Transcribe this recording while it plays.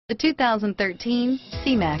The 2013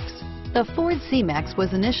 C-Max. The Ford C-Max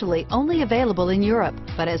was initially only available in Europe,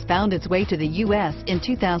 but has found its way to the U.S. in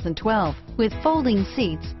 2012. With folding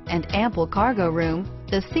seats and ample cargo room,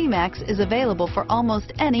 the C-Max is available for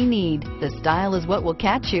almost any need. The style is what will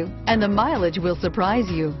catch you, and the mileage will surprise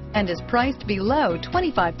you, and is priced below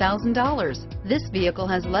 $25,000. This vehicle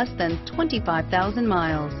has less than 25,000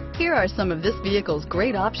 miles. Here are some of this vehicle's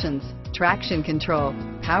great options: traction control,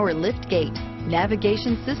 power liftgate,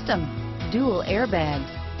 navigation system, dual airbags,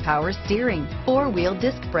 power steering, four-wheel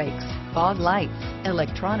disc brakes, fog lights,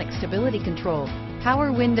 electronic stability control,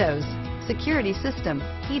 power windows, security system,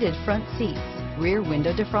 heated front seats, rear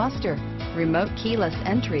window defroster, remote keyless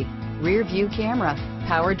entry, rear view camera,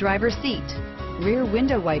 power driver seat, rear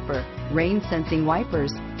window wiper, rain sensing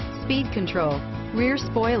wipers, speed control, rear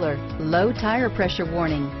spoiler, low tire pressure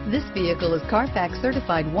warning. This vehicle is Carfax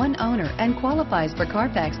certified one owner and qualifies for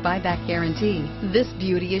Carfax buyback guarantee. This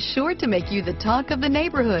beauty is sure to make you the talk of the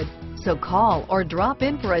neighborhood. So call or drop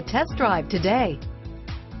in for a test drive today.